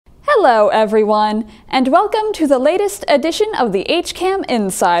Hello everyone, and welcome to the latest edition of the HCAM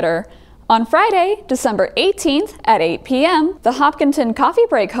Insider. On Friday, December 18th at 8 p.m., the Hopkinton Coffee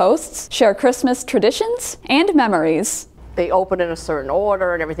Break hosts share Christmas traditions and memories. They open in a certain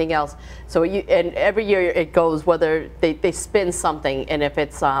order and everything else. So and every year it goes whether they spin something, and if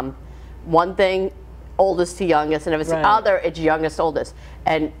it's one thing, oldest to youngest, and if it's the other, it's youngest oldest.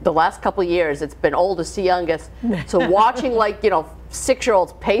 And the last couple of years, it's been oldest to youngest. So watching, like,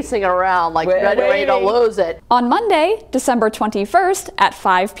 6-year-olds pacing around like ready to lose it. On Monday, December 21st at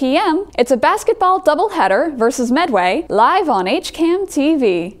 5 p.m., it's a basketball doubleheader versus Medway live on HCAM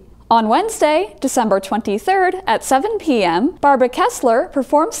TV. On Wednesday, December 23rd at 7 p.m., Barbara Kessler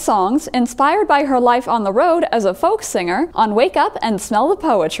performs songs inspired by her life on the road as a folk singer on Wake Up and Smell the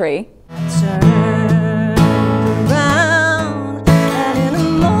Poetry.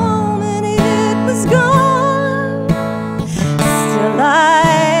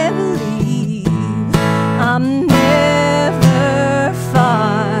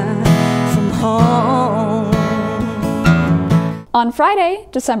 On Friday,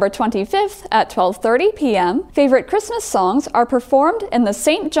 December 25th at 12:30 p.m., favorite Christmas songs are performed in the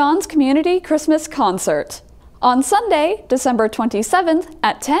St. John's Community Christmas Concert. On Sunday, December 27th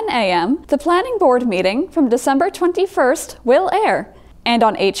at 10 a.m., the Planning Board meeting from December 21st will air. And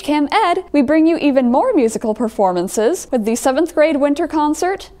on HCAM Ed, we bring you even more musical performances with the 7th grade winter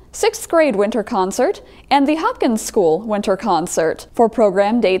concert, 6th grade winter concert, and the Hopkins School winter concert. For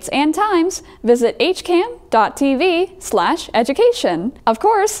program dates and times, visit hcam.tv/education. Of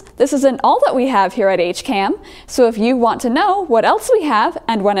course, this isn't all that we have here at HCAM, so if you want to know what else we have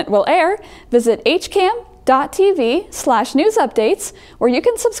and when it will air, visit hcam.tv/news-updates, where you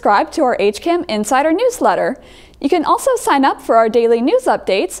can subscribe to our HCAM Insider newsletter. You can also sign up for our daily news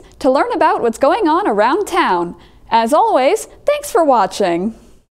updates to learn about what's going on around town. As always, thanks for watching.